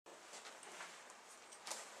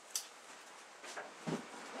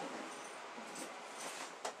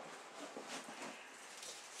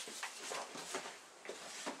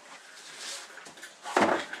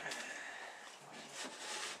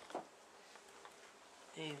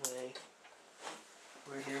Anyway,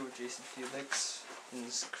 we're here with Jason Felix in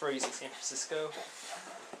this crazy San Francisco.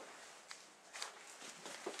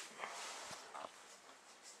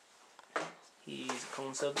 He's a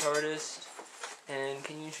concept artist. And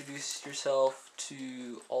can you introduce yourself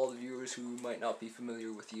to all the viewers who might not be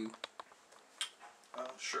familiar with you?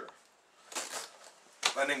 Sure.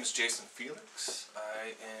 My name is Jason Felix. I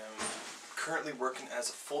am currently working as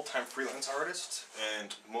a full-time freelance artist,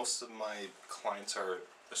 and most of my clients are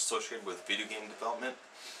associated with video game development.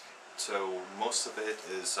 So most of it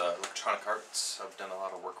is electronic arts. I've done a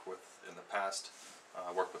lot of work with in the past.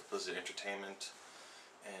 I worked with Blizzard Entertainment,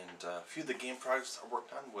 and a few of the game projects I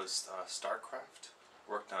worked on was Starcraft.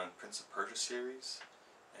 Worked on Prince of Persia series,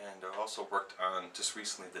 and I also worked on just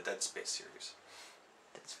recently the Dead Space series.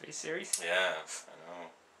 Dead Space series? Yeah, I know.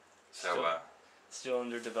 So still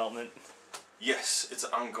under development. Yes, it's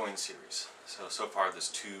an ongoing series. So far there's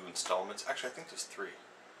 2 installments. Actually, I think there's 3.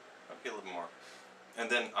 Might be a little more. And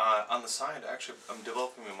then on the side, actually, I'm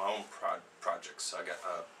developing my own projects. I got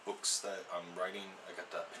books that I'm writing. I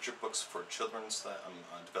got picture books for children's that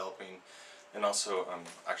I'm developing, and also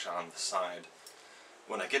actually on the side,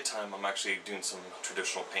 when I get time, I'm actually doing some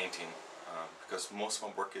traditional painting because most of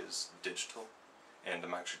my work is digital, and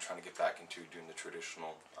I'm actually trying to get back into doing the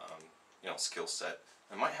traditional, skill set.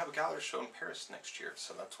 I might have a gallery show in Paris next year,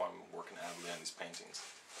 so that's why I'm working heavily on these paintings.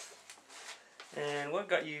 And what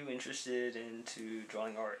got you interested into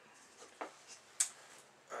drawing art?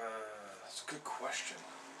 That's a good question.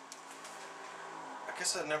 I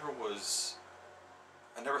guess I never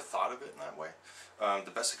thought of it in that way.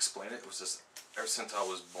 The best to explain it was just ever since I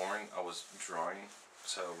was born, I was drawing.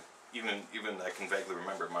 So even I can vaguely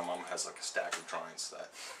remember my mom has like a stack of drawings that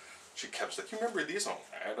she kept like, you remember these ones?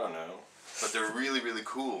 I don't know. But they're really, really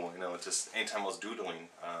cool. Just anytime I was doodling,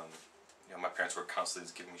 my parents were constantly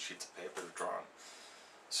just giving me sheets of paper to draw on.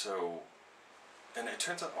 So, and it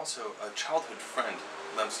turns out also a childhood friend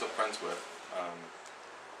that I'm still friends with,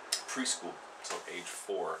 preschool, so age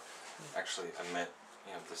 4. Actually, I met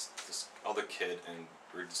this other kid, and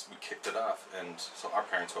we kicked it off, and so our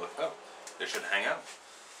parents were like, oh, they should hang out.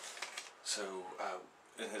 So,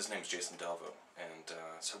 and his name's Jason Delvo, and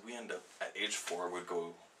so we end up at age 4.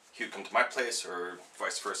 He would come to my place, or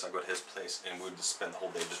vice versa. I go to his place, and we would just spend the whole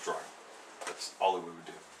day just drawing. That's all we would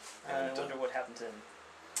do. And, I wonder what happened to him.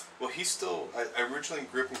 Well, he's still. I originally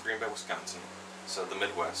grew up in Green Bay, Wisconsin, so the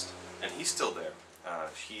Midwest, and he's still there.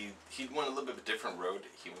 He went a little bit of a different road.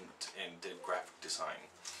 He went and did graphic design,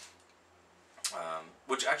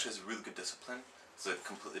 which actually is a really good discipline. It's a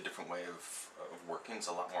completely different way of working. It's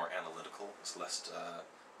a lot more analytical. It's less, I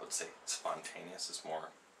would say, spontaneous. It's more,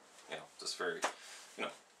 just very,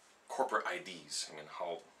 corporate IDs. I mean,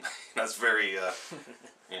 how that's very,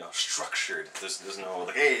 structured. There's no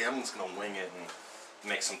like, hey, I'm just gonna wing it and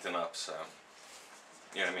make something up. So,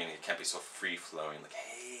 you know what I mean? It can't be so free flowing. Like,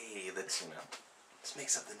 hey, let's make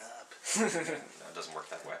something up. No, it doesn't work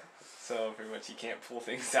that way. So pretty much he can't pull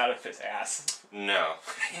things out of his ass. No.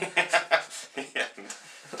 Yeah,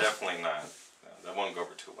 definitely not. No, that won't go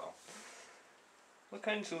over too well. What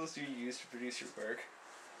kind of tools do you use to produce your work?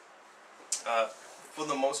 For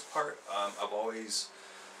the most part, I'm always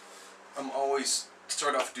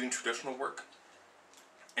started off doing traditional work,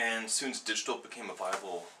 and as soon as digital became a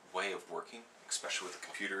viable way of working, especially with the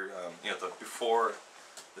computer, before,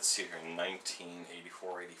 let's see here, in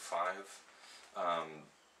 1984, 85,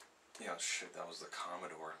 that was the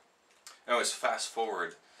Commodore. Anyways, fast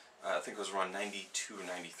forward, I think it was around 92 or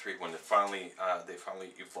 93 when they finally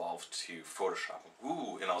evolved to Photoshop.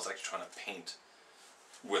 Ooh, and I was actually trying to paint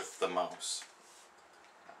with the mouse.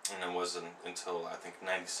 And it wasn't until I think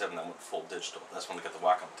 97 I went full digital. That's when they got the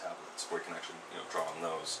Wacom tablets where you can actually draw on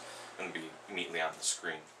those and be immediately on the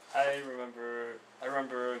screen. I remember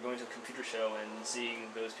going to a computer show and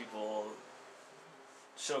seeing those people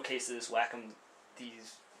showcase these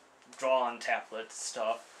draw on tablet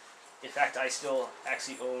stuff. In fact, I still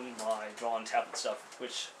actually own my draw on tablet stuff,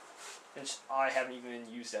 which I haven't even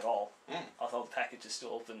used at all. Although the package is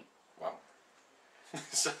still open. Wow.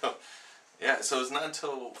 So it's not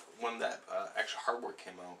until when that actual hardware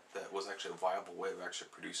came out that was actually a viable way of actually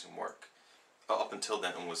producing work. Up until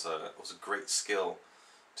then, it was a great skill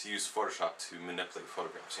to use Photoshop to manipulate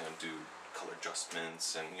photographs, do color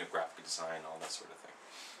adjustments and graphic design, all that sort of thing.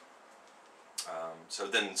 So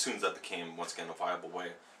then, as soon as that became once again a viable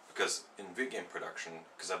way, because in video game production,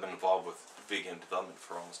 because I've been involved with video game development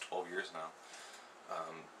for almost 12 years now.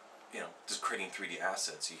 Just creating 3D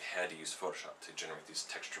assets, you had to use Photoshop to generate these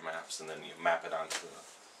texture maps, and then you map it onto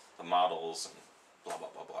the models and blah blah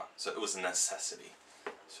blah blah. So it was a necessity.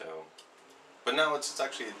 So But now it's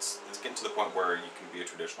getting to the point where you can be a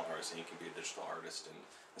traditional artist and you can be a digital artist and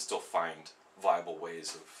still find viable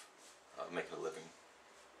ways of making a living.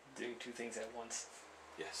 Doing two things at once.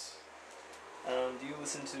 Yes. Do you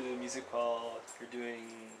listen to music while you're doing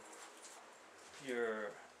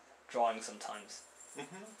your drawing sometimes?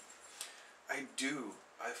 I do.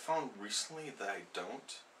 I found recently that I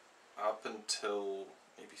don't. Up until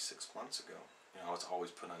maybe 6 months ago. You know, I was always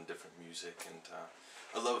putting on different music, and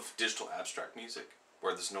I love digital abstract music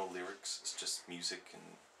where there's no lyrics. It's just music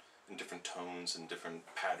and different tones and different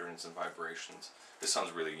patterns and vibrations. This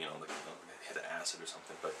sounds really, you know, like hit of acid or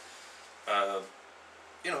something, but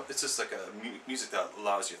you know, it's just like a music that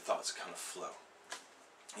allows your thoughts to kind of flow.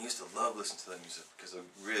 I used to love listening to that music because it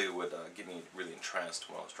really would get me really entranced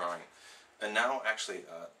when I was drawing. And now, actually,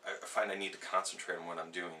 I find I need to concentrate on what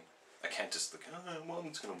I'm doing. I can't just look, well, I'm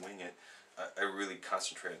just going to wing it. I really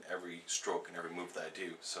concentrate on every stroke and every move that I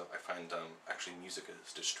do. So I find actually music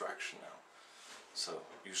is distraction now. So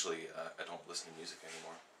usually I don't listen to music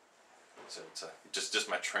anymore. So it's just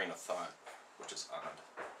my train of thought, which is odd.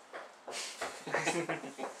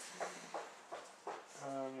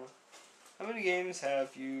 How many games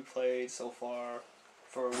have you played so far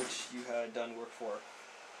for which you had done work for?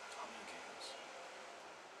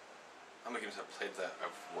 How many games have I played that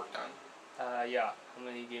I've worked on? Yeah. How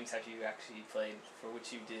many games have you actually played for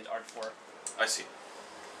which you did art for? I see.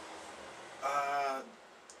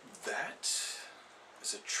 That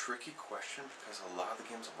is a tricky question because a lot of the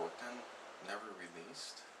games I've worked on never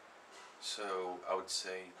released. So I would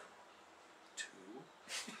say 2.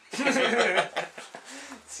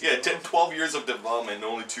 Yeah, 12 years of development,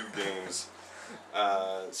 only 2 games.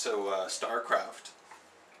 So Starcraft,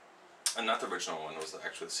 and not the original one, it was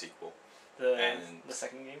actually the sequel. The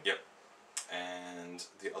second game? Yep. And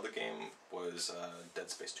the other game was Dead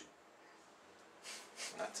Space 2.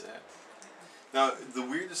 And that's it. Now, the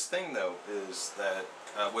weirdest thing, though, is that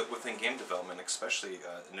within game development, especially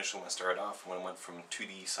initially when I started off, when I went from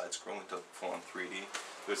 2D side-scrolling to full-on 3D,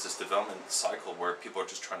 there's this development cycle where people are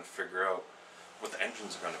just trying to figure out what the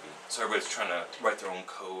engines are going to be. So everybody's trying to write their own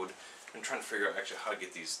code and trying to figure out actually how to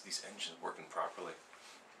get these engines working properly.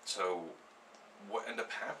 So what ended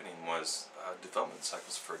up happening was development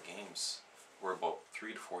cycles for games were about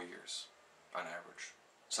 3 to 4 years on average,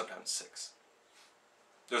 sometimes 6.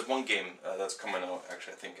 There's one game that's coming out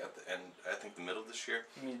actually I think at the end, I think the middle of this year.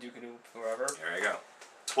 You mean Duke Nukem Forever? There you go.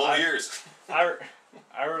 12 years. I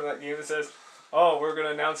remember that game that says, oh, we're going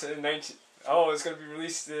to announce it in it's going to be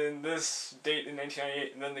released in this date in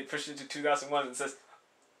 1998, and then they pushed it to 2001 and says,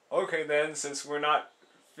 okay then, since we're not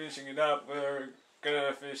finishing it up, we're going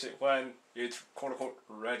to finish it when it's quote-unquote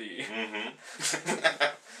ready.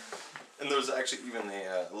 And there was actually even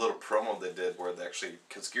a little promo they did where they actually,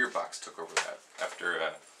 because Gearbox took over that after,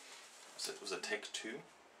 was it Take-Two?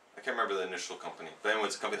 I can't remember the initial company, but anyway,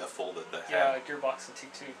 it's a company that folded. Yeah, Gearbox and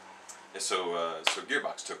Take-Two. Yeah, so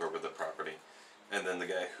Gearbox took over the property, and then the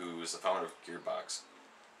guy who was the founder of Gearbox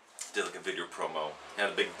did like a video promo. He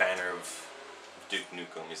had a big banner of Duke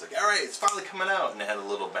Nukem. He's like, alright, it's finally coming out, and it had a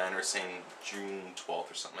little banner saying June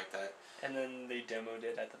 12th or something like that. And then they demoed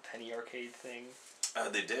it at the Penny Arcade thing.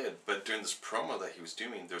 They did, but during this promo that he was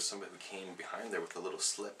doing, there was somebody who came behind there with a little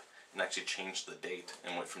slip and actually changed the date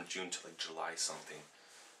and went from June to like July something.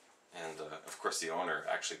 And of course the owner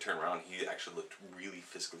actually turned around, he actually looked really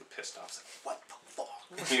physically pissed off. He's like, what the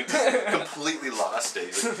fuck? He just completely lost it.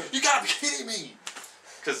 He's like, you gotta be kidding me!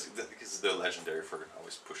 Because they're legendary for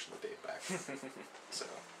always pushing the date back.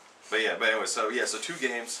 But anyway, so 2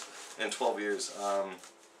 games in 12 years.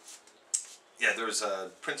 Yeah, there was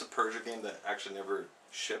a Prince of Persia game that actually never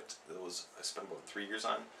shipped. I spent about 3 years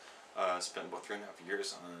on. Spent about 3.5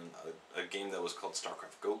 years on a game that was called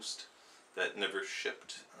Starcraft Ghost that never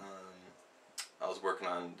shipped. I was working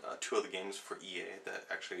on 2 other games for EA that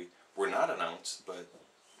actually were not announced, but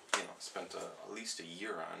spent at least a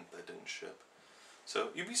year on that didn't ship. So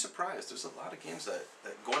you'd be surprised. There's a lot of games that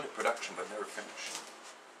go into production but never finish.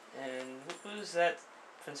 And what was that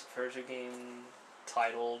Prince of Persia game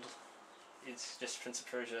titled? It's just Prince of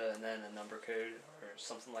Persia and then a number code or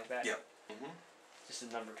something like that? Yeah. Just a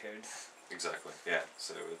number code. Exactly, yeah.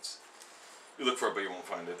 So you look for it but you won't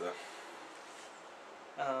find it though.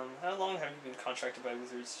 How long have you been contracted by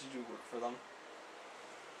Wizards to do work for them?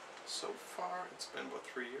 So far, it's been about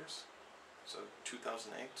 3 years. So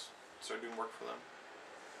 2008, started doing work for them.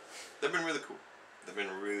 They've been really cool. They've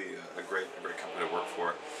been really a great company to work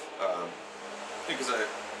for. Because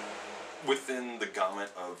within the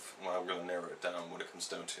gamut of, I'm going to narrow it down when it comes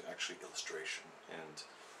down to actually illustration and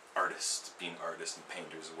artists, being artists and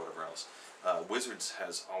painters and whatever else, Wizards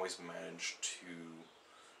has always managed to,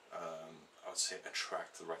 I would say,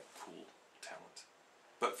 attract the right pool talent.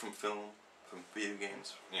 But from film, from video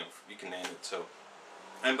games, you can name it. So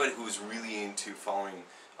anybody who's really into following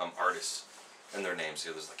artists and their names,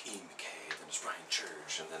 there's like Ian McKay, then there's Ryan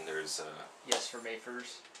Church, and then there's Yes for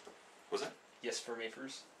Mayfers. Was that? Yes for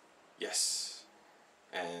Mayfers. Yes,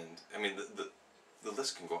 and I mean the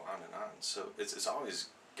list can go on and on. So it's always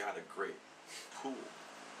got a great pool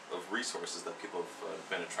of resources that people have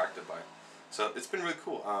been attracted by. So it's been really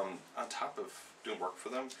cool. On top of doing work for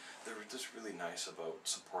them, they're just really nice about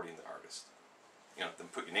supporting the artist. Then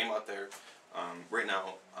put your name out there. Right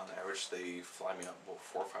now, on average, they fly me out about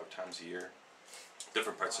 4 or 5 times a year,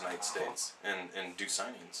 different parts of the United States, and do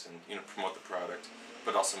signings and promote the product,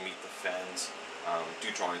 but also meet the fans, do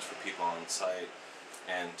drawings for people on site,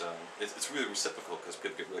 and it's really reciprocal because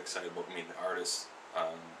people get really excited about meeting the artists,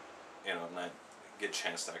 and I get a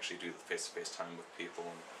chance to actually do the face-to-face time with people,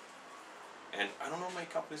 and I don't know many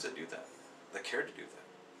companies that do that care to do that,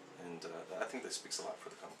 and I think that speaks a lot for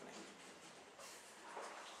the company.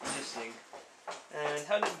 Interesting. And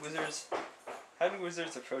how did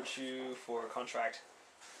Wizards approach you for a contract?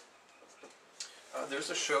 There's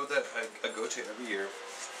a show that I go to every year,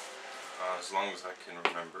 as long as I can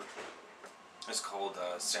remember. It's called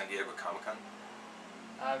San Diego Comic-Con.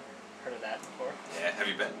 I've heard of that before. Yeah, have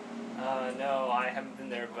you been? No, I haven't been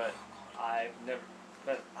there, but I've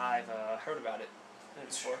heard about it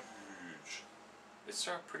before. Huge. It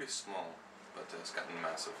started pretty small, but it's gotten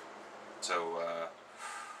massive. So,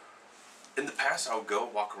 in the past, I would go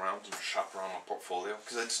walk around and shop around my portfolio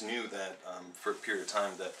because I just knew that for a period of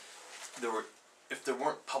time that if there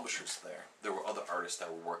weren't publishers there were other artists that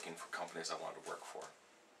were working for companies I wanted to work for.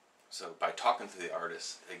 So by talking to the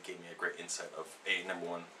artists, it gave me a great insight of number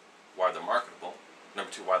one, why they're marketable, number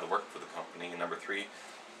two, why they work for the company, and number three,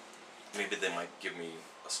 maybe they might give me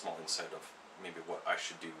a small insight of maybe what I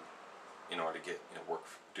should do in order to get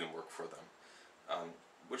doing work for them,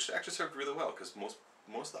 which actually served really well because most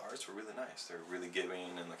of the artists were really nice. They were really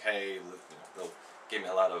giving and like, hey, they'll give me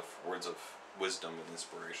a lot of words of wisdom and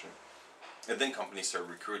inspiration. And then companies started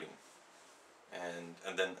recruiting,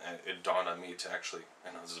 and then it dawned on me to actually,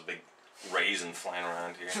 there's a big raisin flying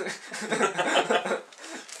around here.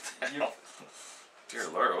 Dear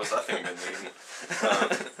Lord, what's that thing been eating?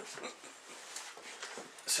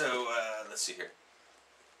 Let's see here.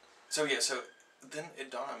 So then it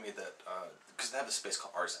dawned on me that because they have a space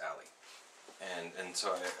called Artist Alley. And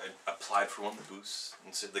so I applied for one of the booths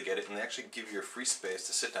and said they get it, and they actually give you a free space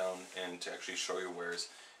to sit down and to actually show your wares.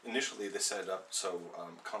 Initially, they set it up so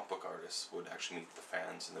comic book artists would actually meet the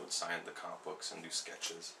fans, and they would sign the comic books and do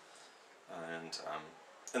sketches,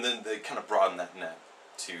 and then they kind of broadened that net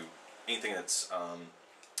to anything that's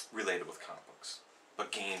related with comic books.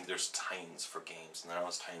 But there's tie-ins for games, and there are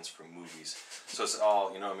always tie-ins for movies. So it's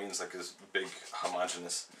all, it's like this big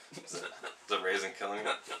homogenous. Is the raisin killing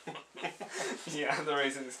me? Yeah, the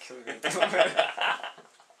raisin is killing me.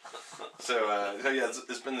 So yeah,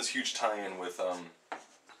 it's been this huge tie-in with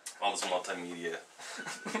all this multimedia.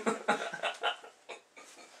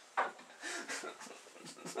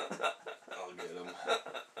 I'll get him.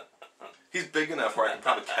 He's big enough where I can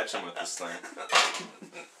probably catch him with this thing.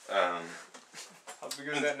 How big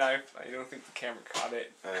is that knife? I don't think the camera caught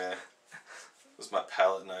it. Yeah. It was my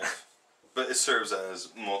palette knife. But it serves as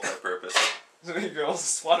multi-purpose. So you can also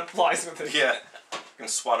swat flies with it. Yeah. You can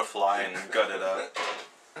swat a fly and gut it up.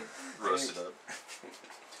 Roast it up.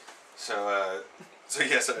 So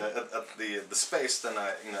yes, at the space, then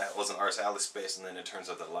it was an Artist Alley space, and then it turns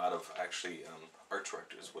out that a lot of actually art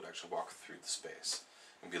directors would actually walk through the space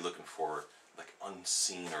and be looking for like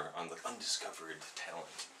unseen or undiscovered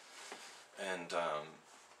talent. And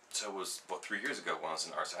so it was about 3 years ago when I was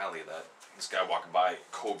in Artist Alley that this guy walking by,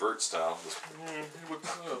 covert style,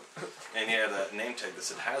 and he had a name tag that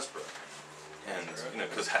said Hasbro, and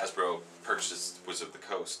because Hasbro purchased Wizard of the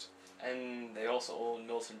Coast. And they also own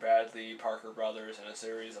Milton Bradley, Parker Brothers, and a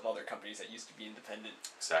series of other companies that used to be independent.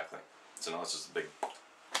 Exactly. So now it's just a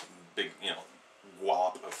big,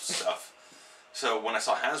 wallop of stuff. So when I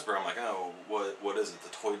saw Hasbro, I'm like, oh, what is it? The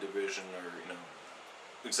toy division, or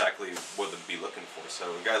exactly what they'd be looking for.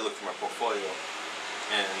 So the guy looked through my portfolio,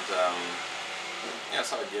 and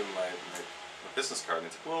so I gave him my business card, and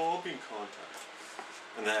he's like, well, I'll be in contact.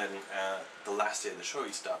 And then the last day of the show,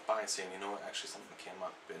 he stopped by saying, you know what, actually something came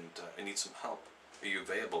up, and I need some help. Are you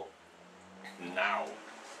available now,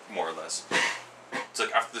 more or less? It's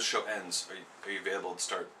like, after the show ends, are you available to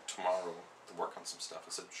start tomorrow to work on some stuff?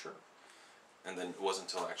 I said, sure. And then it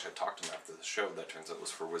wasn't until actually I talked to him after the show that turns out it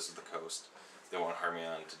was for Wizard of the Coast. They want to hire me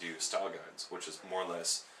on to do style guides, which is more or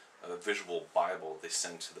less a visual Bible they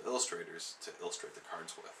send to the illustrators to illustrate the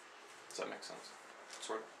cards with. Does that make sense?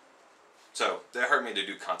 Sort of. So they hired me to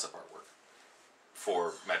do concept artwork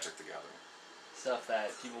for Magic the Gathering. Stuff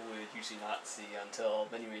that people would usually not see until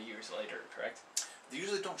many, many years later, correct? They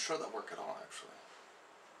usually don't show that work at all, actually.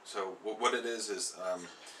 So what it is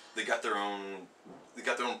they got their own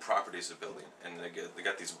properties of building, and they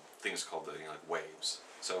got these things called like waves.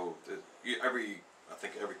 So every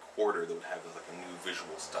quarter they would have like a new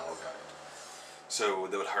visual style guide. So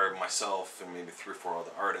they would hire myself and maybe 3 or 4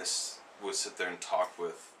 other artists. Would sit there and talk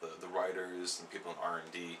with the writers and people in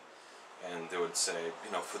R&D, and they would say,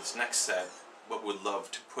 for this next set, what we'd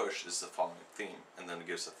love to push is the following theme, and then it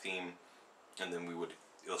gives a theme, and then we would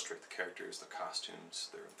illustrate the characters, the costumes,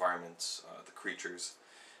 their environments, the creatures,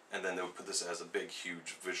 and then they would put this as a big,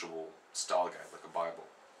 huge visual style guide, like a Bible.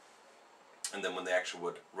 And then when they actually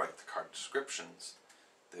would write the card descriptions,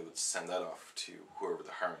 they would send that off to whoever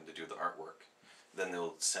they're hiring to do the artwork. Then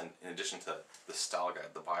they'll send, in addition to the style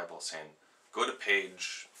guide, the Bible, saying, go to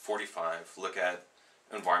page 45, look at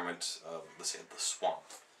environment of, let's say, the swamp.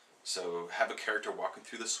 So have a character walking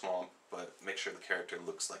through the swamp, but make sure the character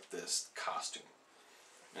looks like this costume.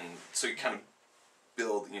 And so you kind of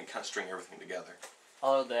build, kind of string everything together.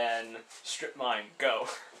 Other than strip mine, go.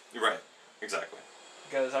 You're right, exactly.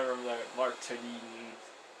 Because I remember that Mark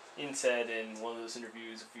Tardine said in one of those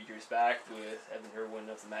interviews a few years back with Evan Irwin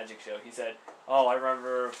of the Magic Show, he said, oh, I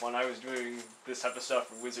remember when I was doing this type of stuff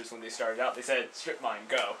for Wizards when they started out, they said, strip mine,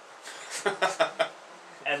 go.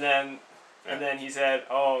 and then he said,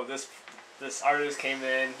 oh, this artist came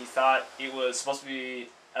in, he thought it was supposed to be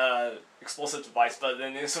explosive device, but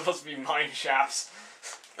then it was supposed to be mine shafts.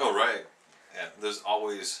 Oh, right. Yeah, there's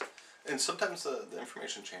always, and sometimes the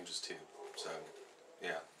information changes too. So,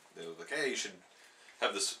 yeah, they were like, hey, you should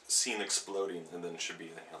have this scene exploding, and then it should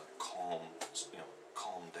be like calm,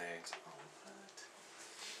 calm day. It's like, oh, what?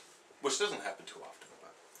 Which doesn't happen too often,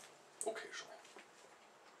 but occasionally.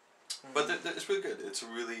 Mm-hmm. But it's really good. It's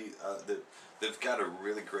really they've got a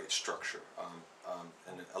really great structure,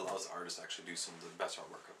 and it allows the artists to actually do some of the best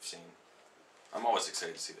artwork I've seen. I'm always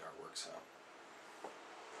excited to see the artwork, so.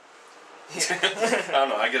 I don't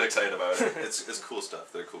know. I get excited about it. It's cool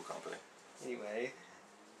stuff. They're a cool company. Anyway,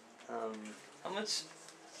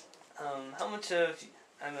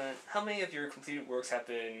 how many of your completed works have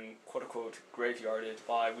been quote unquote graveyarded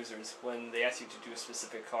by Wizards when they ask you to do a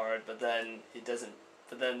specific card, but then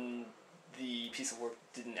the piece of work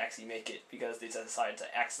didn't actually make it because they decided to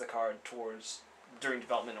axe the card during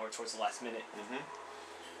development or towards the last minute?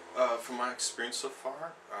 Mm-hmm. From my experience so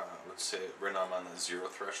far, let's say right now I'm on the 0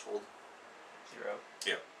 threshold. 0?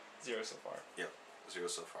 Yeah. 0 so far. Yeah, 0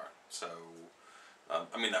 so far. So,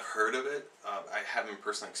 I've heard of it. I haven't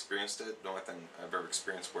personally experienced it. The only thing I've ever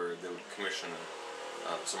experienced where they would commission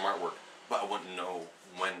some artwork, but I wouldn't know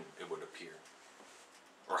when it would appear,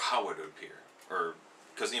 or how it would appear, or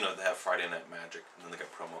because they have Friday Night Magic, and then they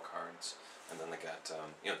got promo cards, and then they got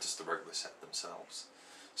just the regular set themselves.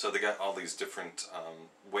 So they got all these different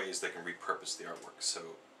ways they can repurpose the artwork.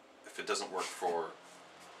 So if it doesn't work for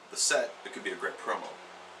the set, it could be a great promo,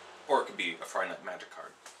 or it could be a Friday Night Magic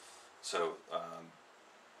card. So,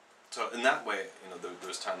 so in that way,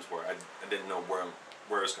 there's times where I didn't know where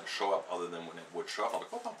it was going to show up, other than when it would show up. I'm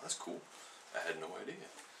like, oh, wow, that's cool. I had no idea.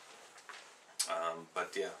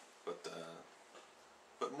 But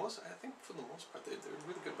I think for the most part, they're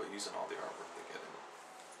really good about using all the artwork they get in.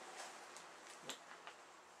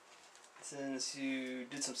 Since you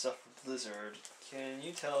did some stuff for Blizzard, can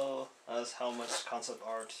you tell us how much concept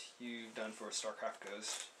art you've done for Starcraft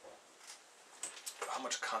Ghost? How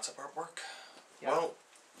much concept artwork? Yeah. Well,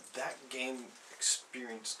 that game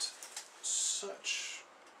experienced such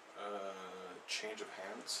a change of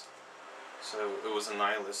hands. So it was a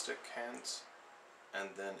nihilistic hands, and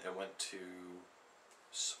then it went to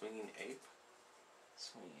Swinging Ape.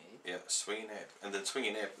 Swinging Ape? Yeah, Swinging Ape. And then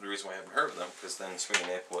Swinging Ape, the reason why I haven't heard of them, because then Swinging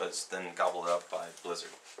Ape was then gobbled up by Blizzard.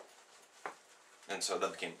 And so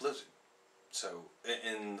that became Blizzard. So,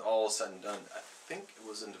 in all said and done, I think it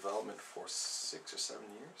was in development for 6 or 7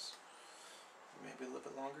 years. Maybe a little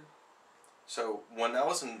bit longer. So, when I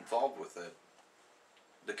was involved with it,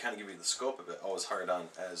 to kind of give you the scope of it, I was hired on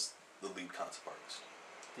as the lead concept artist.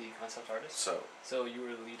 The concept artist? So you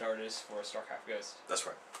were the lead artist for Starcraft Ghost? That's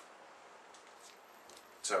right.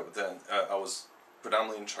 So then I was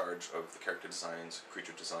predominantly in charge of the character designs,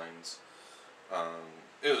 creature designs.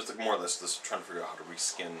 It was more or less just trying to figure out how to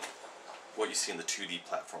reskin what you see in the 2D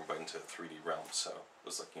platform but into a 3D realm. So it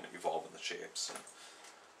was like, evolving the shapes.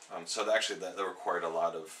 And, so that required a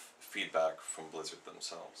lot of feedback from Blizzard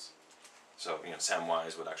themselves. So, Sam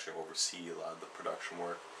Wise would actually oversee a lot of the production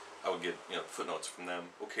work. I would get, footnotes from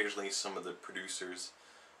them. Occasionally some of the producers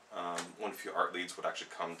One few art leads would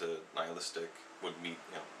actually come to Nihilistic, would meet,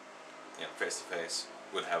 face to face,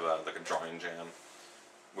 would have like a drawing jam,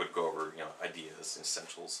 would go over, ideas,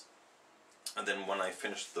 essentials. And then when I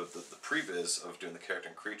finished the previs of doing the character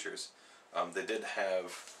and creatures, they did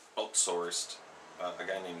have outsourced a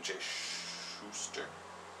guy named Jay Schuster.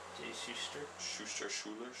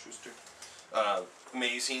 Schuster.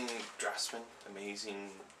 Amazing draftsman,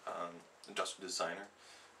 amazing industrial designer.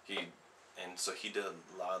 So he did a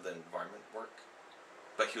lot of the environment work,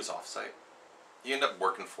 but he was off-site. He ended up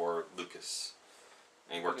working for Lucas,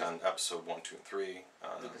 and he worked on episode 1, 2, and 3.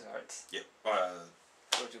 Lucas Arts. Yeah.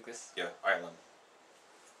 George Lucas. Yeah, Ireland.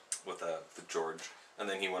 With George, and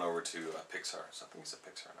then he went over to Pixar. So I think he's at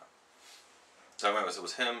Pixar now. So anyways, it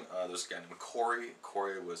was him. There was a guy named Corey.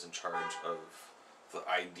 Corey was in charge of the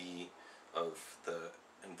ID of the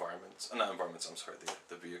environments. Not environments. I'm sorry,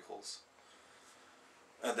 the vehicles.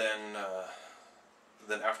 And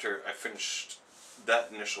then after I finished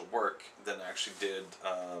that initial work, then I actually did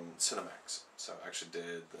Cinemax. So I actually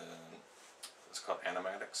did it's called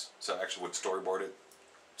animatics. So I actually would storyboard it,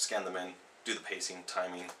 scan them in, do the pacing,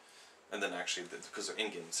 timing, and then actually because they're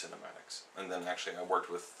in-game cinematics. And then actually I worked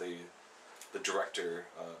with the director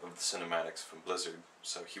of the cinematics from Blizzard.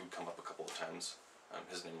 So he would come up a couple of times.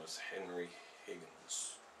 His name was Henry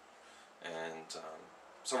Higgins, and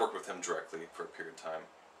so I worked with him directly for a period of time,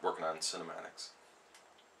 working on cinematics.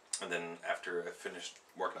 And then after I finished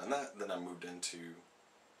working on that, then I moved into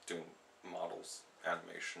doing models,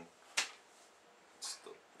 animation.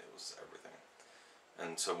 It was everything.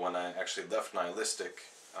 And so when I actually left Nihilistic,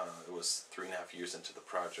 it was 3.5 years into the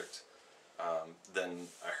project. Then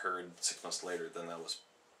I heard 6 months later, then that was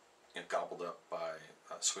gobbled up by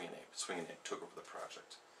Swingin' Ape. Swingin' Ape took over the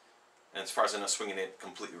project. And as far as I know, Swingin' Ape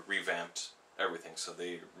completely revamped everything. So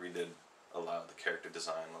they redid a lot of the character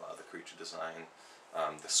design, a lot of the creature design.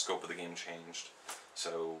 The scope of the game changed.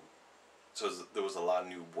 So there was a lot of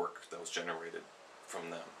new work that was generated from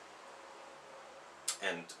them.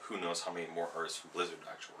 And who knows how many more artists from Blizzard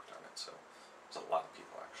actually worked on it. So there's a lot of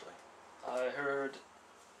people actually.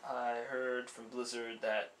 I heard from Blizzard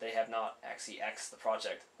that they have not actually axed the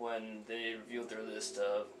project when they revealed their list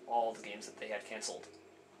of all the games that they had cancelled.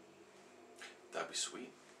 That'd be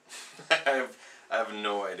sweet. I have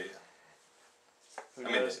no idea. Who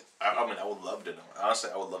I knows? mean, I would love to know. Honestly,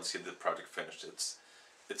 I would love to see the project finished. It's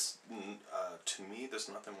to me, there's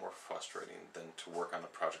nothing more frustrating than to work on a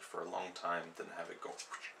project for a long time than have it go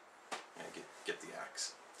and get the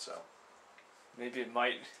axe. So maybe it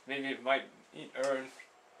might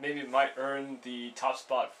earn the top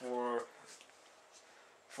spot for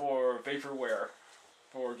vaporware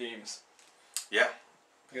for games. Yeah.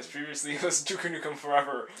 Because previously it was Duke Nukem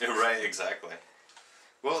Forever. Yeah, right, exactly.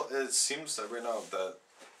 Well, it seems that right now that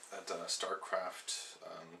Starcraft,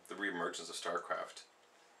 the re-emergence of Starcraft,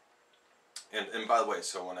 and by the way,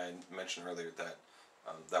 so when I mentioned earlier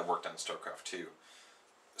that worked on Starcraft 2,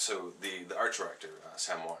 so the art director,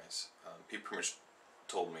 Sam Wise, he pretty much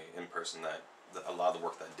told me in person that a lot of the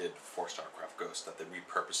work that I did for Starcraft Ghost, that they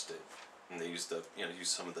repurposed it, and they used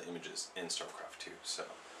used some of the images in Starcraft 2, so.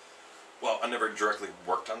 Well, I never directly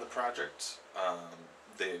worked on the project.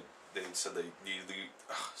 They said they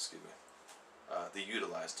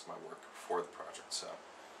utilized my work for the project. So,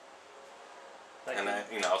 and I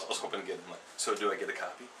was hoping to get them. So do I get a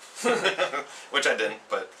copy? Which I didn't,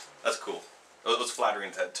 but that's cool. It was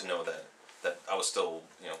flattering to know that I was still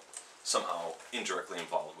somehow indirectly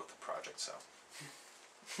involved with the project. So.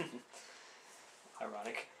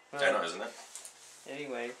 Ironic. I know, isn't it?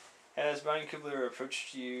 Anyway. Has Brian Kibler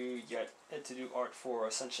approached you yet to do art for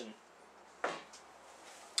Ascension?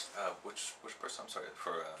 Which person? I'm sorry,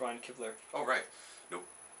 for Brian Kibler. Oh right. Nope.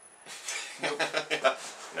 Nope.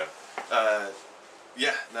 No.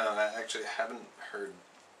 No. I actually haven't heard.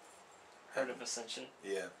 Heard of Ascension?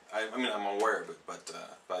 Yeah. I mean, I'm aware of it, but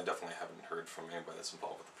I definitely haven't heard from anybody that's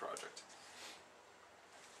involved with the project.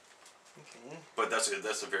 Okay. But that's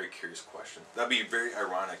a very curious question. That'd be very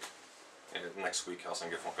ironic. Next week, I'll send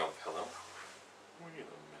you a phone call like, hello? Wait a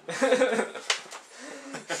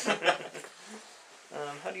minute.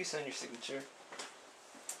 How do you sign your signature?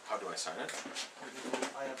 How do I sign it?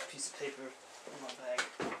 I have a piece of paper in my bag.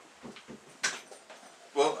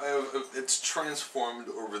 Well, it's transformed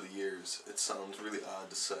over the years. It sounds really odd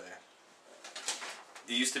to say.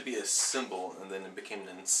 It used to be a symbol, and then it became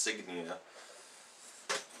an insignia.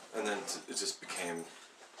 And then it just became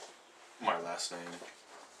my last name.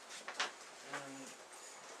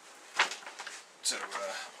 So,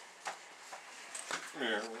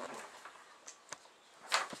 yeah.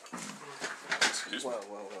 Excuse me.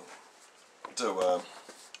 Whoa. So,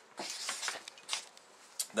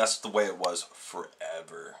 That's the way it was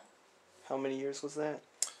forever. How many years was that?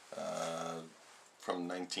 From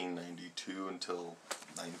 1992 until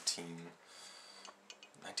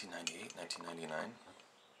 1998, 1999.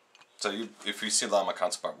 So if you see a lot of my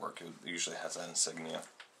concept artwork, it usually has that insignia.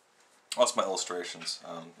 Also my illustrations,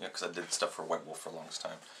 because I did stuff for White Wolf for the longest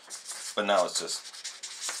time. But now it's just,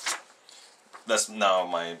 that's now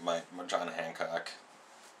my John Hancock,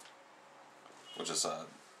 which is,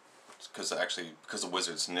 because of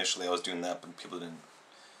Wizards. Initially I was doing that, but people didn't,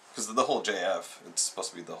 because the whole JF, it's supposed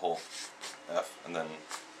to be the whole F, and then,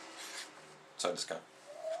 so I just kind of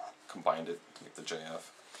combined it to make the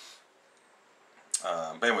JF.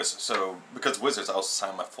 But anyways, so because Wizards, I also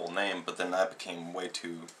signed my full name, but then that became way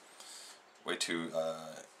too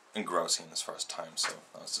engrossing as far as time, so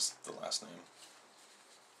that was just the last name.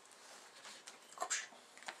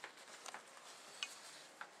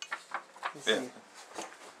 Let's see.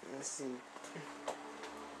 Let's see.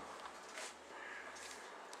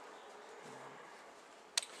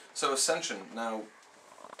 So Ascension, now,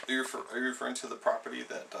 are you referring to the property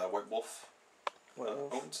that White Wolf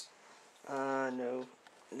owns? No,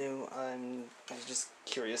 I was just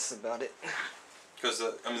curious about it. Because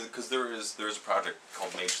there is a project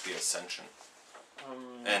called Mage the Ascension,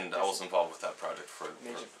 and I was involved with that project for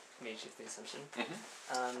Mage the Ascension.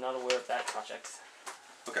 Mm-hmm. I'm not aware of that project.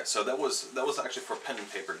 Okay, so that was actually for pen and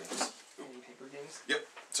paper games. Pen and paper games. Yep.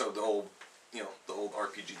 So the old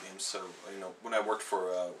RPG games. So when I worked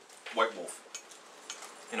for White Wolf,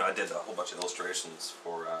 I did a whole bunch of illustrations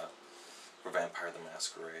for Vampire the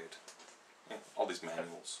Masquerade. All these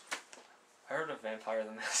manuals. I heard of Vampire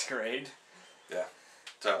the Masquerade. Yeah.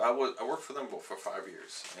 So I worked for them for 5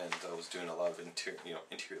 years, and I was doing a lot of interior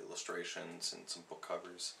illustrations and some book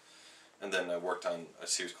covers, and then I worked on a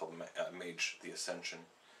series called Mage the Ascension,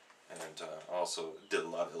 and I also did a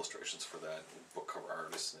lot of illustrations for that, and book cover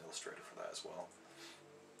artist and illustrator for that as well.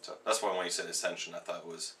 So that's why when you said Ascension, I thought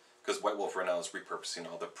it was because White Wolf right now is repurposing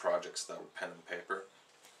all the projects that were pen and paper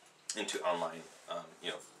into online,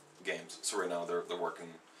 games. So right now they're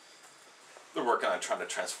working on trying to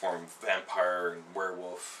transform Vampire and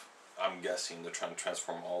Werewolf. I'm guessing they're trying to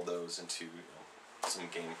transform all those into some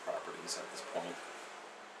game properties at this point.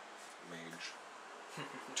 Mage,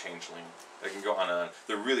 Changeling. They can go on and on.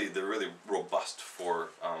 They're really robust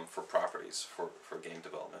for properties for game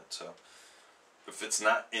development. So if it's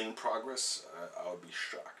not in progress, I would be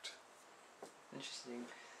shocked. Interesting.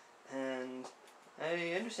 And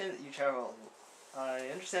I understand that you travel. A lot.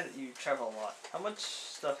 How much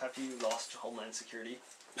stuff have you lost to Homeland Security?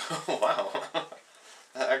 Oh, wow.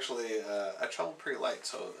 Actually, I travel pretty light,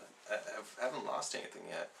 so I haven't lost anything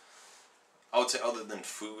yet. I would say other than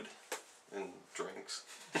food and drinks.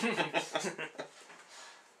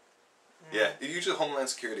 Yeah, usually Homeland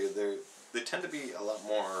Security, they tend to be a lot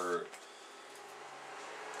more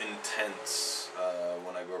intense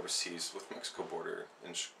when I go overseas with Mexico border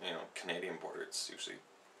and Canadian border. It's usually,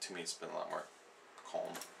 to me, it's been a lot more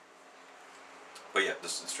calm. But yeah,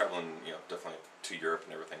 this is traveling, definitely to Europe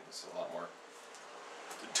and everything. It's a lot more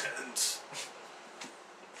intense.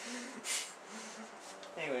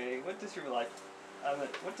 Anyway, what does your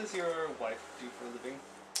wife do for a living?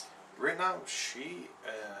 Right now, she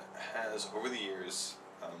has, over the years,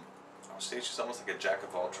 I would say she's almost like a jack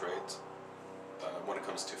of all trades when it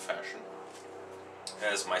comes to fashion.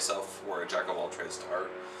 As myself, we're a jack of all trades to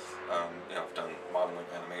art. I've done modeling,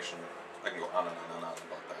 animation. I can go on and on and on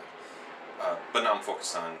about that. But now I'm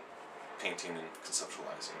focused on painting and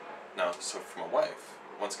conceptualizing. Now, so for my wife,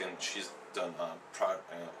 once again, she's done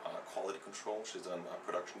quality control. She's done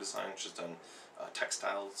production design. She's done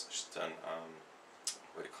textiles. She's done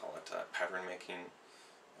pattern making.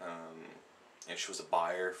 And she was a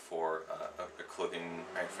buyer for a clothing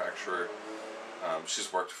manufacturer.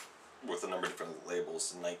 She's worked with a number of different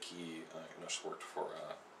labels. Nike. She's worked for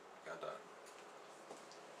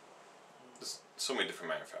there's so many different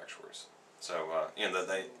manufacturers. So that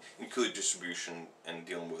they include distribution and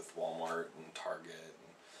dealing with Walmart and Target,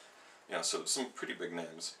 and so some pretty big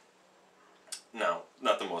names. Now,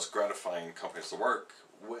 not the most gratifying companies to work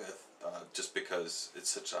with, just because it's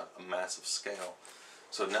such a massive scale.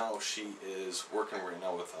 So now she is working right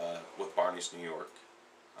now with Barney's New York.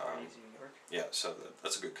 Barney's New York. Yeah, so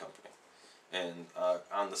that's a good company. And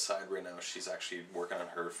on the side right now, she's actually working on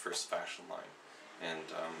her first fashion line.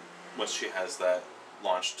 And once she has that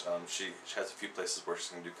launched, she has a few places where she's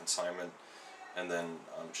going to do consignment, and then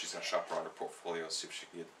she's going to shop around her portfolio, see if she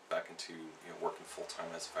can get back into working full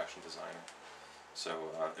time as a fashion designer.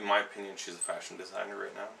 So in my opinion, she's a fashion designer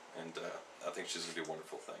right now, and I think she's going to do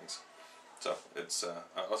wonderful things. So it's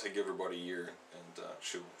I'll say give her about a year, and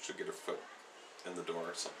she'll get her foot in the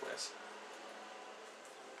door someplace.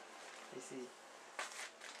 I see.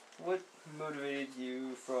 What motivated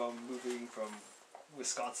you from moving from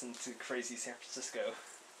Wisconsin to crazy San Francisco?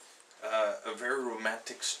 A very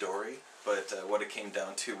romantic story, but what it came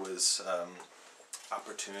down to was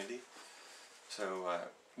opportunity. So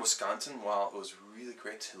Wisconsin, while it was really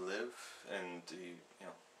great to live and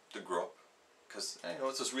to grow up, because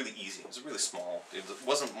it's just really easy. It was really small. It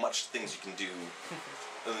wasn't much things you can do.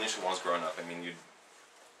 Initially, when I was growing up, I mean, you'd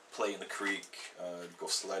play in the creek, go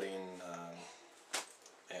sledding.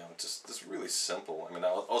 Just really simple. I mean,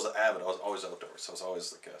 I was avid. I was always outdoors. So I was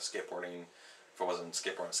always like skateboarding. If I wasn't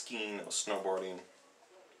skateboarding, skiing, I was snowboarding.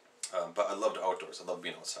 But I loved outdoors. I loved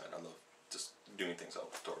being outside. I loved just doing things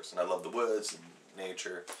outdoors. And I loved the woods and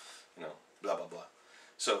nature, blah, blah, blah.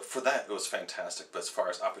 So for that, it was fantastic. But as far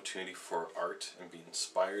as opportunity for art and being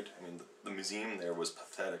inspired, I mean, the museum there was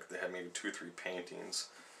pathetic. They had maybe 2 or 3 paintings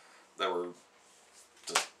that were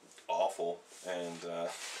just awful. And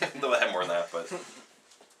though I had more than that, but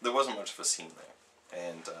there wasn't much of a scene there.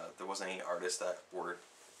 And there wasn't any artists that were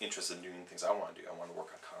interested in doing things I want to do. I want to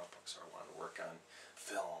work on comic books, or I want to work on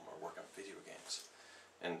film, or work on video games.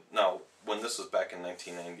 And now, when this was back in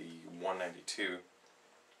 1991, 92,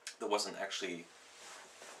 there wasn't actually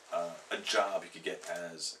a job you could get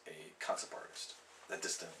as a concept artist. That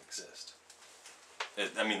just didn't exist.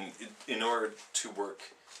 In order to work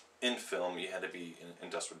in film, you had to be an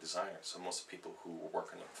industrial designer. So most people who were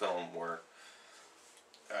working in film were,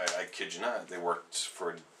 I kid you not, they worked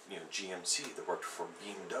for GMC, they worked for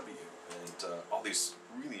BMW, and all these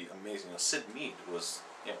really amazing. Sid Mead was,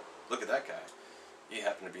 look at that guy. He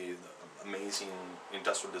happened to be the amazing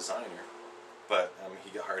industrial designer, but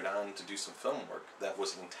he got hired on to do some film work that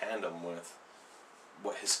was in tandem with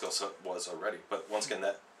what his skill set was already. But once again,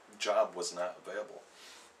 that job was not available.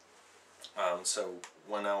 So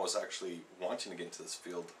when I was actually wanting to get into this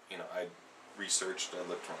field, I researched. I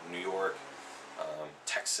looked around New York,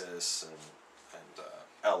 Texas, and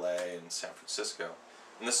LA and San Francisco.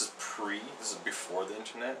 And this is before the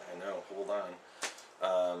internet. I know, hold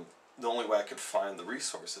on. The only way I could find the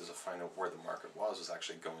resources to find out where the market was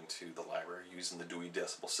actually going to the library using the Dewey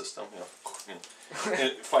Decimal System.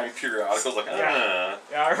 And find periodicals like Yeah,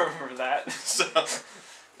 I remember that.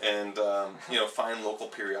 Find local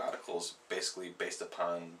periodicals basically based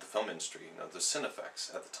upon the film industry. The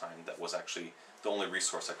Cinefex at the time, that was actually the only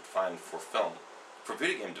resource I could find for film. For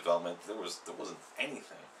video game development, there wasn't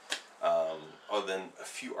anything other than a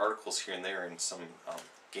few articles here and there in some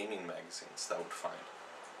gaming magazines that I would find.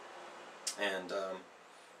 And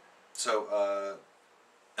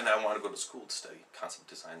and I wanted to go to school to study concept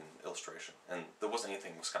design and illustration, and there wasn't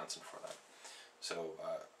anything in Wisconsin for that. So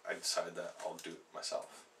I decided that I'll do it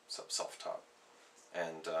myself, self-taught.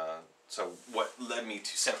 And so what led me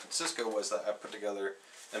to San Francisco was that I put together,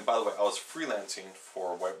 and by the way, I was freelancing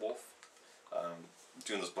for White Wolf,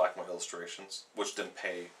 doing those black and white illustrations, which didn't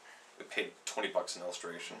pay. It paid $20 an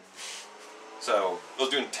illustration. So I was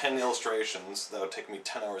doing 10 illustrations that would take me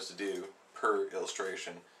 10 hours to do per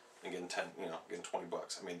illustration, and getting getting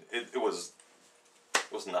 $20. I mean, it was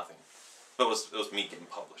nothing, but it was me getting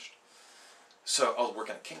published. So I was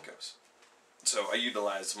working at Kinko's. So I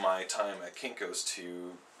utilized my time at Kinko's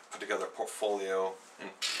to put together a portfolio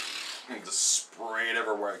and just spray it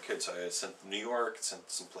everywhere I could. So I sent to New York, sent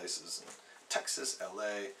to some places in Texas,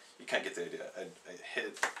 LA. You kind of get the idea. I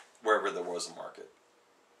hit wherever there was a market.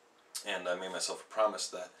 And I made myself a promise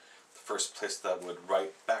that the first place that would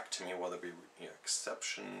write back to me, whether it be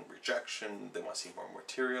exception, rejection, they want to see more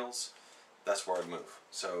materials, that's where I'd move.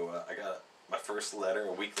 So I got my first letter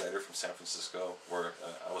a week later from San Francisco where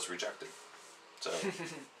I was rejected. So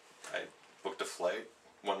I booked a flight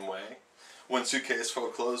one way, one suitcase full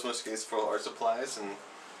of clothes, one suitcase full of art supplies, and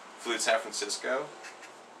flew to San Francisco.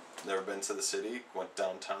 Never been to the city, went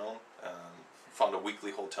downtown, found a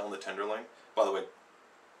weekly hotel in the Tenderloin. By the way,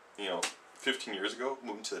 15 years ago,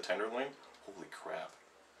 moving to the Tenderloin, holy crap.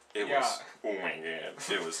 It was, oh my god,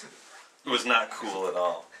 it was not cool at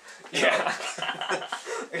all. Yeah.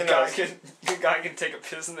 A guy can take a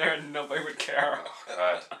piss in there and nobody would care. Oh,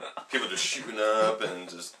 God. People just shooting up and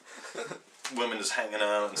just women just hanging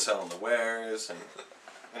out and selling the wares. And,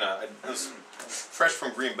 I was fresh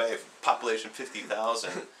from Green Bay, population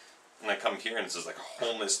 50,000. And I come here and it's just like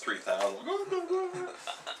homeless 3,000.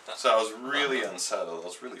 So I was really unsettled. I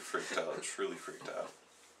was really freaked out.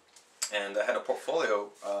 And I had a portfolio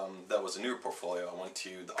that was a newer portfolio. I went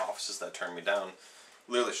to the offices that turned me down,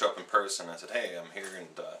 literally show up in person. I said, hey, I'm here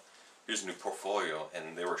and here's a new portfolio.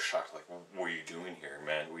 And they were shocked, like, what are you doing here,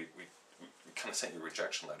 man? We kind of sent you a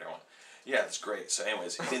rejection letter. I went, yeah, that's great. So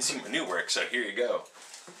anyways, you didn't see my new work, so here you go.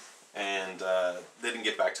 And they didn't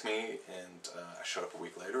get back to me, and I showed up a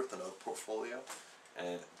week later with another portfolio,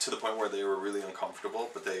 and to the point where they were really uncomfortable,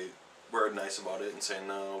 but they were nice about it and saying,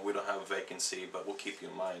 no, we don't have a vacancy, but we'll keep you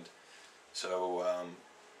in mind. So,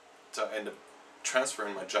 so I ended up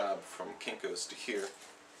transferring my job from Kinko's to here,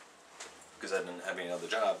 because I didn't have any other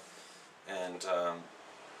job, and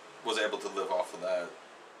was able to live off of that.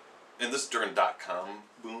 And this during .com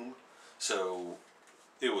boom, so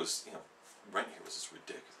it was, you know, rent here was just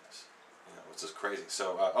ridiculous. You know, it was just crazy.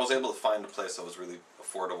 So I was able to find a place that was really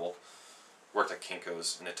affordable. Worked at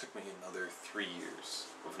Kinko's, and it took me another 3 years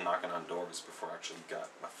of knocking on doors before I actually got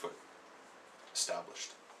my foot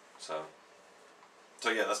established. So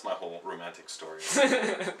yeah, that's my whole romantic story.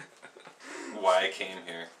 Why I came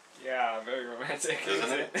here. Yeah, very romantic,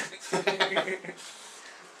 isn't it? It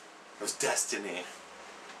was destiny.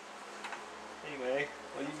 Anyway,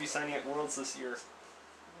 will you be signing at Worlds this year?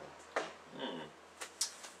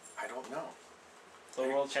 I don't know. The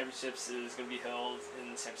World Championships is going to be held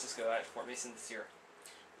in San Francisco at Fort Mason this year.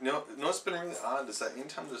 No, what's been really odd is that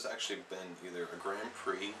anytime there's actually been either a Grand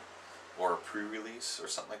Prix or a pre-release or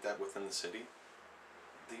something like that within the city,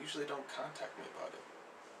 they usually don't contact me about it.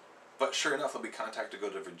 But sure enough, I'll be contacted to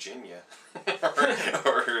go to Virginia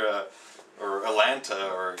or Atlanta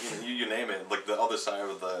or you name it, like the other side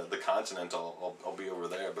of the continent. I'll be over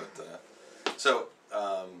there. But so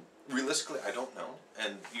realistically, I don't know,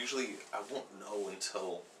 and usually I won't know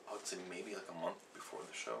until I would say maybe like a month before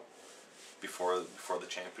the show, before the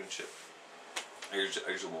championship. I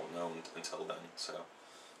usually won't know until then. So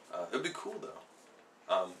it'd be cool though.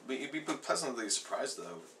 But you'd be pleasantly surprised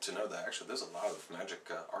though to know that actually there's a lot of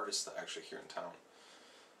Magic artists that are actually here in town.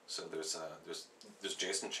 So there's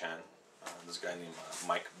Jason Chan, there's a guy named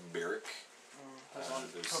Mike Barrick.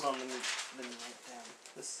 Hold on, let me write down.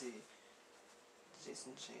 Let's see.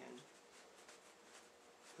 Jason Chan.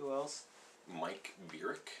 Who else? Mike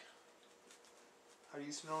Barrick. How do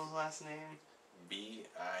you spell his last name?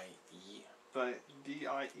 B-I-E. But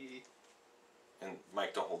B-I-E. And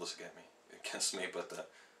Mike, don't hold this against me, but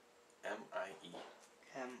M-I-E.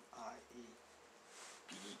 M-I-E.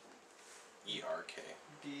 B-E-R-K.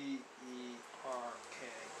 B-E-R-K.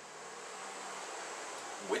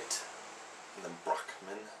 Witt. And then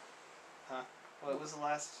Brockman. Huh? What was the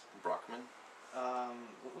last? Brockman.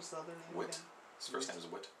 What was the other name Witt. again? His first name is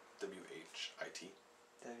Witt. W-H-I-T.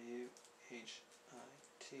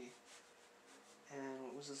 W-H-I-T. And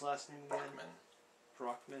what was his last name again?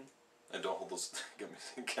 Brockman. And don't hold those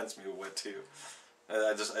against me with Witt too.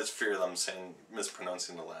 I just fear them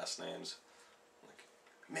mispronouncing the last names. Like,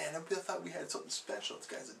 man, I thought we had something special. This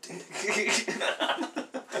guy's a dick.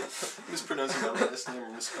 Mispronouncing my last name or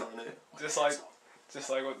misspelling it. Just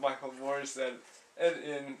like what Michael Moore said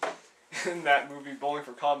in that movie Bowling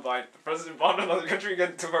for Columbine, the president bombed another country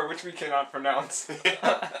again to which we cannot pronounce.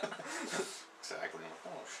 Exactly.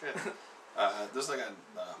 Oh shit. There's like a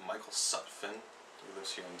Michael Sutphin who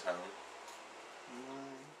lives here in town.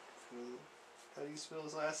 How do you spell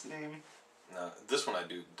his last name? No, this one I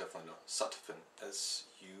do definitely know. Sutphin.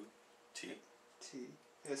 S-U-T.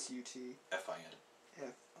 S-U-T. F-I-N.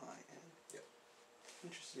 F-I-N. Yep.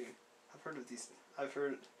 Interesting. I've heard of these. I've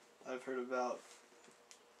heard about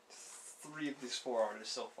 3 of these 4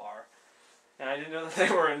 artists so far, and I didn't know that they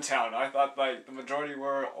were in town. I thought like the majority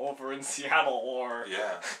were over in Seattle or.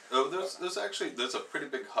 Yeah. Oh, there's a pretty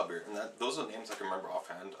big hub here, and those are the names I can remember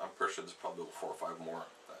offhand. I'm pretty sure there's probably 4 or 5 more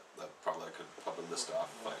that probably I could probably list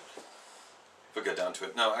off if we get down to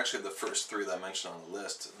it. No, actually, the first 3 that I mentioned on the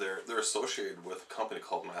list, they're associated with a company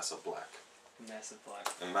called Massive Black. Massive Black.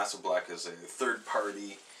 And Massive Black is a third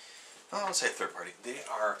party. I don't want to say third party. They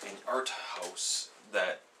are an art house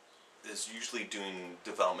that is usually doing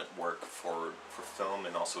development work for film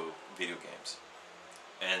and also video games.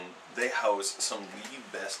 And they house some of the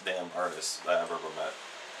best damn artists that I've ever met.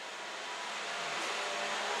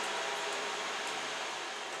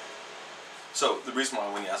 So the reason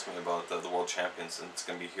why when you ask me about the World Champions and it's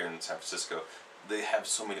going to be here in San Francisco, they have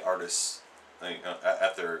so many artists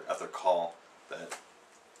at their call that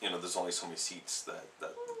there's only so many seats that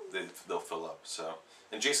they'll fill up. So,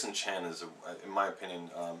 and Jason Chan is, in my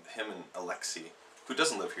opinion, him and Alexi, who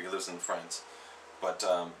doesn't live here, he lives in France, but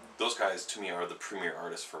those guys to me are the premier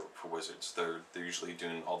artists for Wizards. They're usually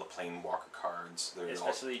doing all the Planewalker cards.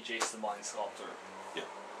 Especially Jace the Mind Sculptor. Yeah.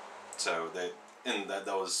 So that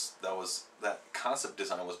concept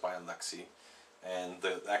design was by Alexi, and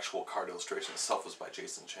the actual card illustration itself was by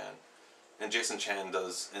Jason Chan. And Jason Chan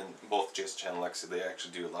does, and both Jason Chan and Lexi, they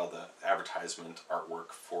actually do a lot of the advertisement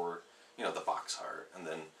artwork for, the box art, and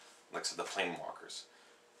then, like I said, the Planewalkers.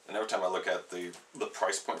 And every time I look at the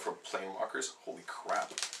price point for Planewalkers, holy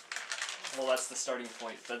crap. well, that's the starting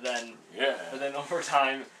point. But then, Yeah. Over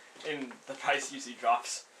time, the price usually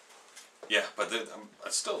drops. Yeah, but they're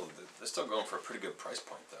still going for a pretty good price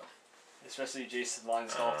point though. Especially Jason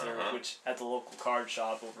Felix Sculptor, which at the local card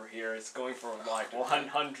shop over here is going for like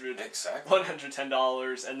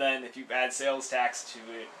 $110, and then if you add sales tax to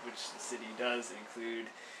it, which the city does include,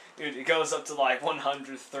 it goes up to like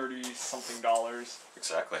 $130 something.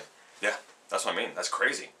 Exactly. Yeah, that's what I mean. That's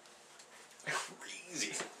crazy.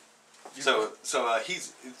 Crazy. So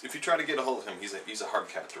he's, if you try to get a hold of him, he's a hard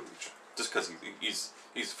cat to reach, just because he's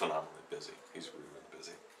phenomenally busy. He's really, really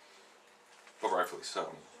busy, but rightfully so. I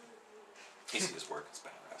mean, you see his work; it's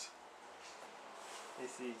badass. I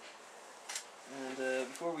see. And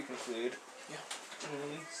before we conclude,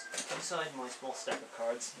 inside my small stack of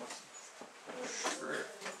cards. Sure.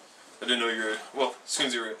 I didn't know you were. Well, as soon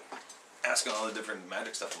as you were asking all the different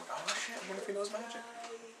magic stuff, I'm like, oh shit! I wonder if he knows magic.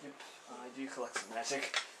 Yep, I do collect some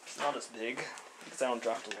magic. It's not as big because I don't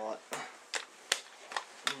draft a lot.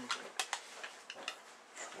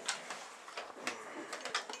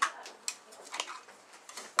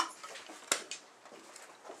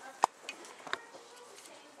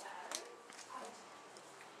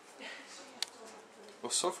 Well,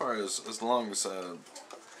 so far as long as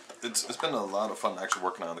it's been a lot of fun actually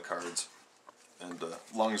working on the cards, and as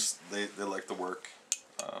long as they like the work,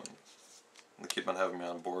 they keep on having me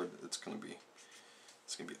on board. It's gonna be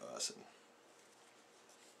awesome.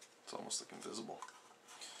 It's almost like invisible.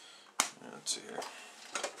 Yeah, let's see here.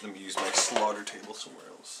 Let me use my slaughter table somewhere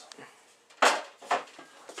else.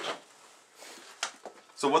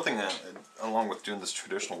 So one thing that, along with doing this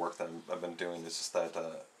traditional work that I've been doing, is just that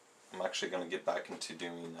I'm actually going to get back into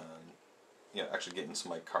doing, actually getting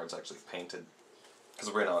some of my cards actually painted,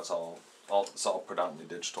 because right now it's all predominantly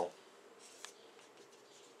digital.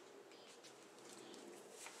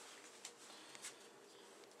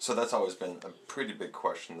 So that's always been a pretty big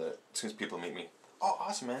question that as soon as people meet me, oh,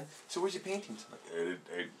 awesome, man. So where's your paintings? I'm like,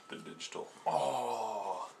 the digital.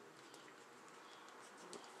 Oh.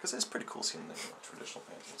 Because it's pretty cool seeing the traditional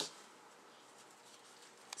paintings.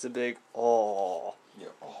 It's a big oh. Yeah.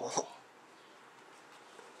 Oh.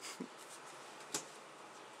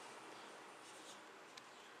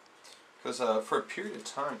 Because for a period of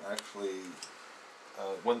time, actually,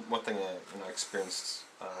 one thing I experienced,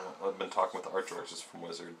 I've been talking with the art directors from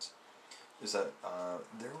Wizards, is that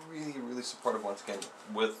they're really, really supportive once again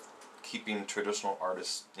with keeping traditional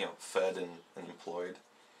artists, fed and employed.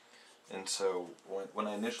 And so when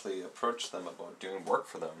I initially approached them about doing work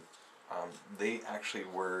for them, they actually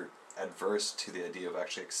were adverse to the idea of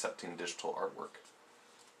actually accepting digital artwork.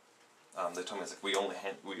 They told me, it's like, we only,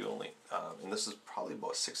 and this is probably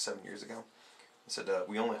about 6-7 years ago, they said,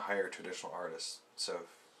 we only hire traditional artists. So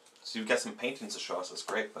you've got some paintings to show us, that's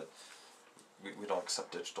great, but we don't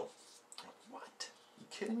accept digital. I'm like, what? Are you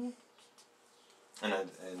kidding me?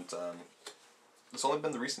 And it's only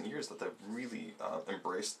been the recent years that they've really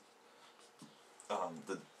embraced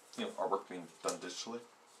the artwork being done digitally.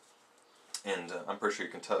 And I'm pretty sure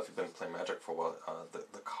you can tell if you've been playing Magic for a while,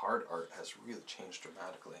 the card art has really changed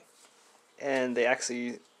dramatically. And they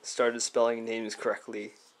actually started spelling names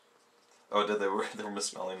correctly. Oh, they were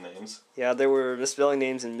misspelling names? Yeah, they were misspelling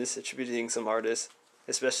names and misattributing some artists,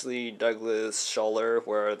 especially Douglas Schaller,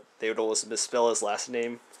 where they would always misspell his last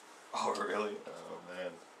name. Oh, really? Oh,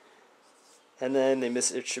 man. And then they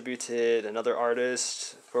misattributed another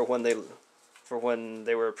artist for when they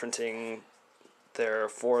were printing their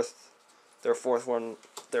fourth run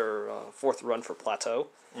for Plateau.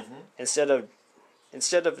 Mm-hmm.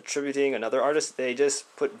 Instead of attributing another artist, they just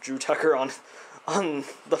put Drew Tucker on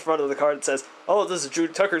the front of the card that says, "Oh, this is Drew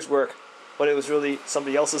Tucker's work," when it was really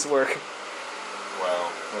somebody else's work. Wow,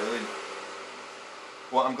 really?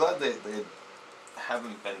 Well, I'm glad they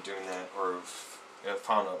haven't been doing that, or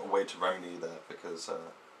found a way to remedy that, because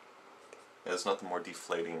there's nothing more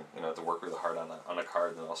deflating, to work really hard on a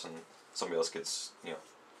card, and all of a sudden somebody else gets,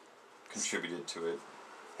 contributed to it.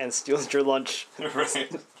 And steals your lunch. Right.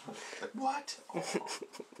 Like, what? Oh.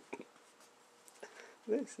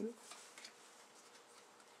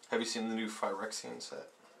 Have you seen the new Phyrexian set?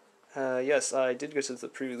 Yes, I did go to the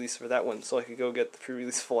pre-release for that one, so I could go get the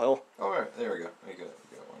pre-release foil. Oh, right. There we go. You got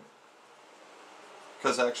one.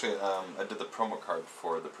 Because actually, I did the promo card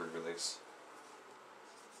for the pre-release.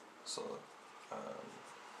 So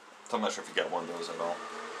I'm not sure if you got one of those at all.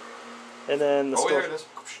 And then the store... here it is.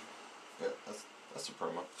 Yeah, that's the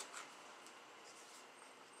promo.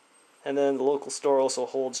 And then the local store also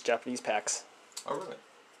holds Japanese packs. Oh, really?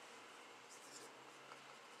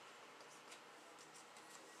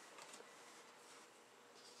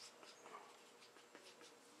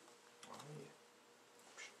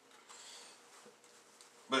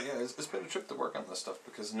 it's been a trip to work on this stuff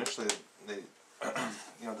because initially they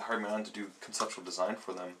they hired me on to do conceptual design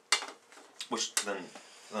for them, which then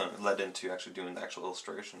led into actually doing the actual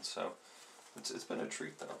illustrations. So it's been a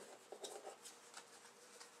treat though.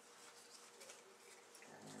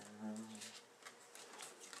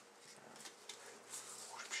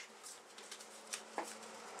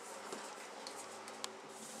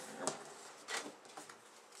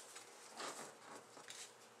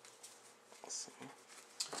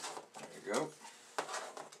 There you go.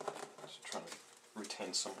 Just trying to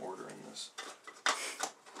retain some order in this.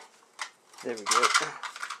 There we go.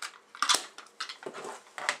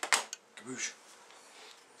 Kaboosh.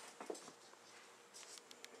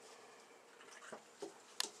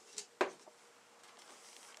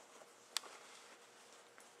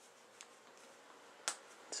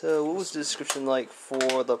 So, what was the description like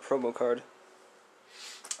for the promo card?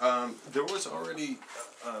 There was already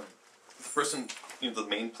the person, the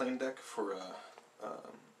main playing deck for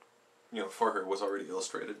for her was already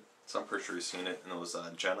illustrated. So I'm pretty sure you've seen it, and it was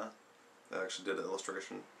Jenna that actually did the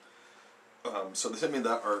illustration. So they sent me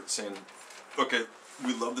that art saying, "Okay,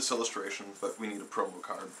 we love this illustration, but we need a promo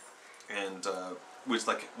card, and we'd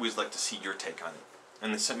like to see your take on it."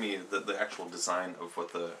 And they sent me the actual design of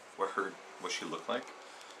what she looked like.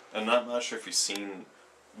 And I'm not sure if you've seen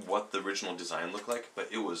what the original design looked like, but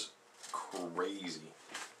it was crazy.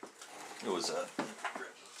 It was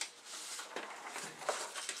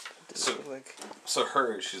so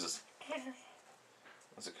her, she's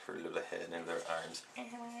that's like her little head and their arms,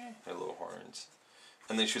 her little horns,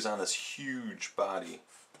 and then she was on this huge body,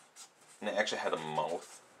 and it actually had a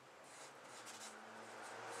mouth.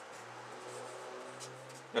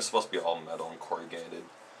 It was supposed to be all metal and corrugated.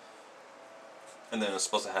 And then it's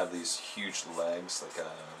supposed to have these huge legs,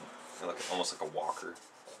 like almost like a walker.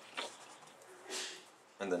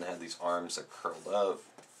 And then it had these arms that curled up.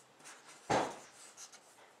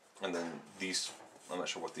 And then these, I'm not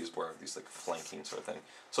sure what these were, these like flanking sort of thing.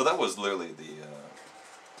 So that was literally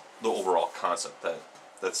the overall concept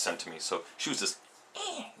that's sent to me. So she was just,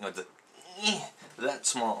 that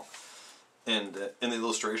small. And in the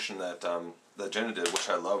illustration that Jenna did, which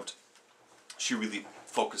I loved, she really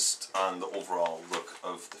focused on the overall look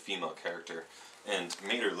of the female character and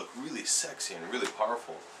made her look really sexy and really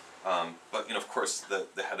powerful. But of course,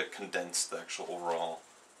 they had to condense the actual overall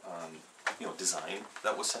design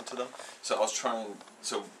that was sent to them. So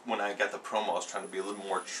So when I got the promo, I was trying to be a little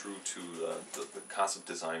more true to the concept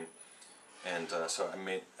design. And so I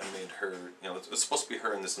made her. It's supposed to be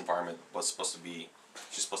her in this environment, but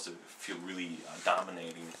she's supposed to feel really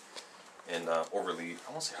dominating and overly,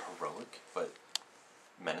 I won't say heroic, but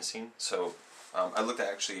menacing. So I looked at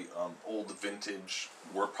actually old vintage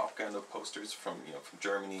war propaganda posters from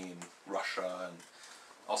Germany and Russia and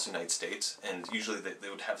also United States, and usually they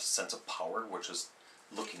would have a sense of power, which is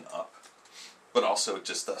looking up, but also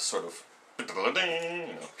just a sort of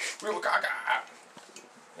real gaga,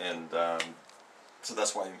 and so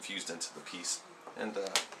that's why I infused into the piece, and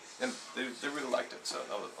they really liked it. So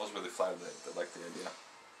I was really flattered that they liked the idea.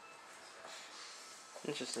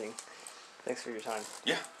 Interesting. Thanks for your time.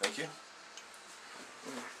 Yeah, thank you.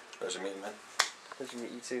 Pleasure meeting, man. Pleasure to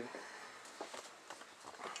meet you too.